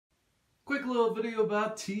Quick little video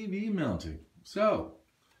about TV mounting. So,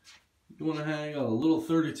 you want to hang a little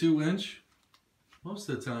 32-inch. Most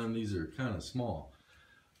of the time these are kind of small.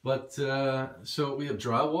 But, so we have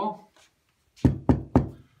drywall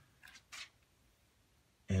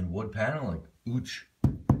and wood paneling. Ooch.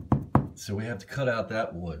 So we have to cut out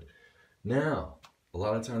that wood. Now, a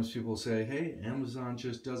lot of times people say, hey, Amazon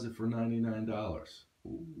just does it for $99.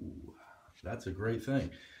 Ooh, that's a great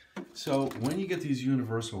thing. So when you get these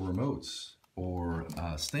universal remotes or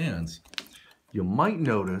stands, you might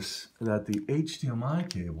notice that the HDMI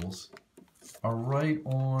cables are right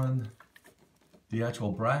on the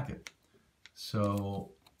actual bracket.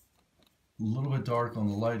 So a little bit dark on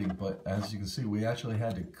the lighting, but as you can see, we actually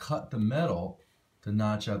had to cut the metal to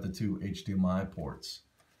notch out the two HDMI ports.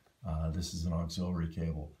 This is an auxiliary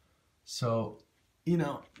cable. So, you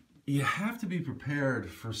know, you have to be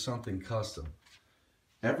prepared for something custom.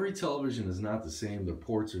 Every television is not the same. The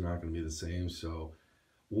ports are not going to be the same. So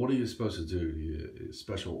what are you supposed to do? Do you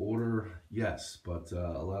special order? Yes. But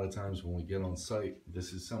a lot of times when we get on site,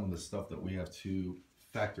 this is some of the stuff that we have to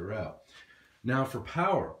factor out. Now for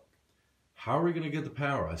power, how are we going to get the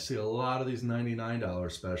power? I see a lot of these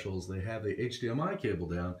 $99 specials. They have the HDMI cable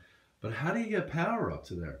down, but how do you get power up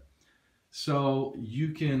to there? So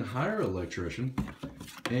you can hire an electrician,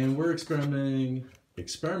 and we're experimenting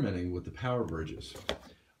with the power bridges.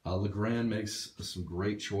 Legrand makes some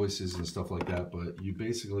great choices and stuff like that, but you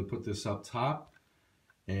basically put this up top,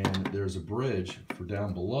 and there's a bridge for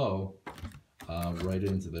down below right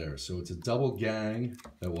into there. So it's a double gang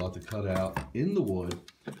that we'll have to cut out in the wood,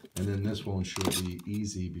 and then this one should be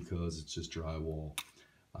easy because it's just drywall.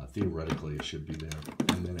 Theoretically, it should be there.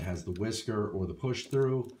 And then it has the whisker or the push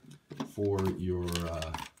through for your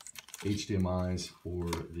HDMIs or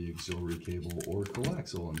the auxiliary cable or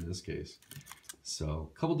coaxial in this case.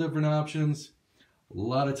 So a couple different options. A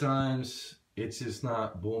lot of times it's just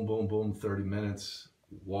not boom, boom, boom, 30 minutes.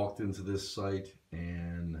 Walked into this site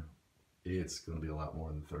and it's going to be a lot more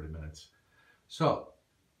than 30 minutes. So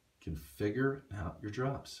configure out your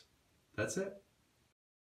drops. That's it.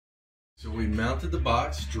 So we mounted the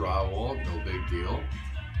box, drywall, no big deal.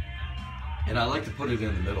 And I like to put it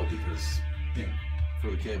in the middle because, you know,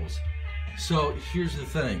 for the cables. So here's the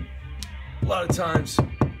thing. A lot of times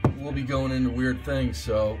we'll be going into weird things,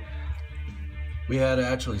 so we had to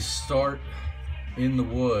actually start in the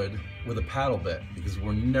wood with a paddle bit because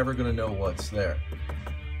we're never going to know what's there.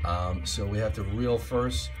 So we have to reel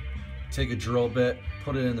first, take a drill bit,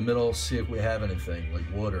 put it in the middle, see if we have anything like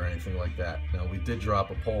wood or anything like that. Now we did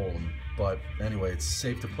drop a pole, but anyway, it's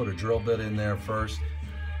safe to put a drill bit in there first,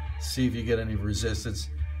 see if you get any resistance.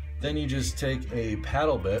 Then you just take a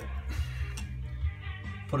paddle bit,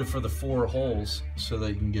 put it for the 4 holes so that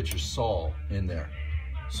you can get your saw in there.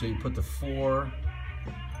 So you put the 4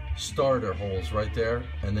 starter holes right there,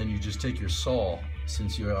 and then you just take your saw,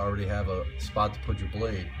 since you already have a spot to put your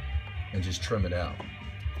blade, and just trim it out.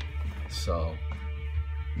 So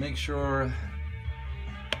make sure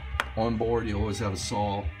on board you always have a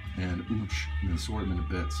saw and an assortment of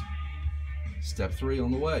bits. Step 3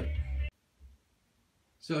 on the way.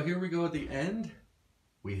 So here we go at the end.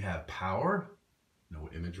 We have power. No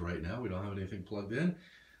image right now. We don't have anything plugged in.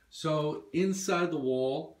 So inside the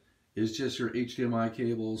wall is just your HDMI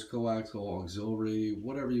cables, coaxial, auxiliary,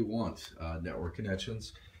 whatever you want, network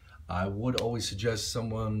connections. I would always suggest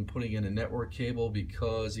someone putting in a network cable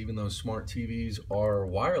because even though smart TVs are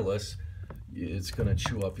wireless, it's going to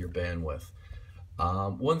chew up your bandwidth.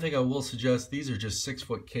 One thing I will suggest, these are just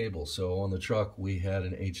 6-foot cables. So on the truck we had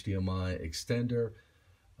an HDMI extender.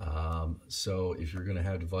 So if you're going to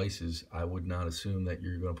have devices, I would not assume that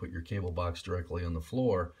you're going to put your cable box directly on the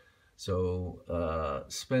floor. So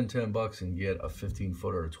spend 10 bucks and get a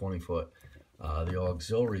 15-foot or a 20-foot. The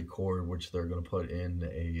auxiliary cord, which they're going to put in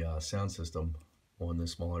a sound system on the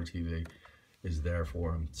smaller TV, is there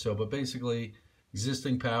for them. So, but basically,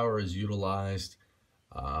 existing power is utilized.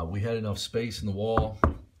 We had enough space in the wall.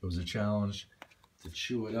 It was a challenge to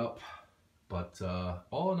chew it up. But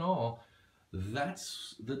all in all,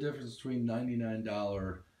 that's the difference between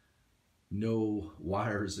 $99 no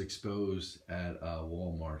wires exposed at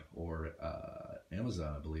Walmart or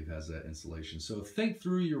Amazon, I believe, has that installation. So think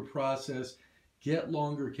through your process, get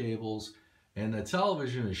longer cables, and the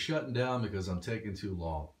television is shutting down because I'm taking too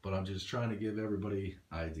long, but I'm just trying to give everybody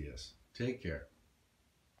ideas. Take care.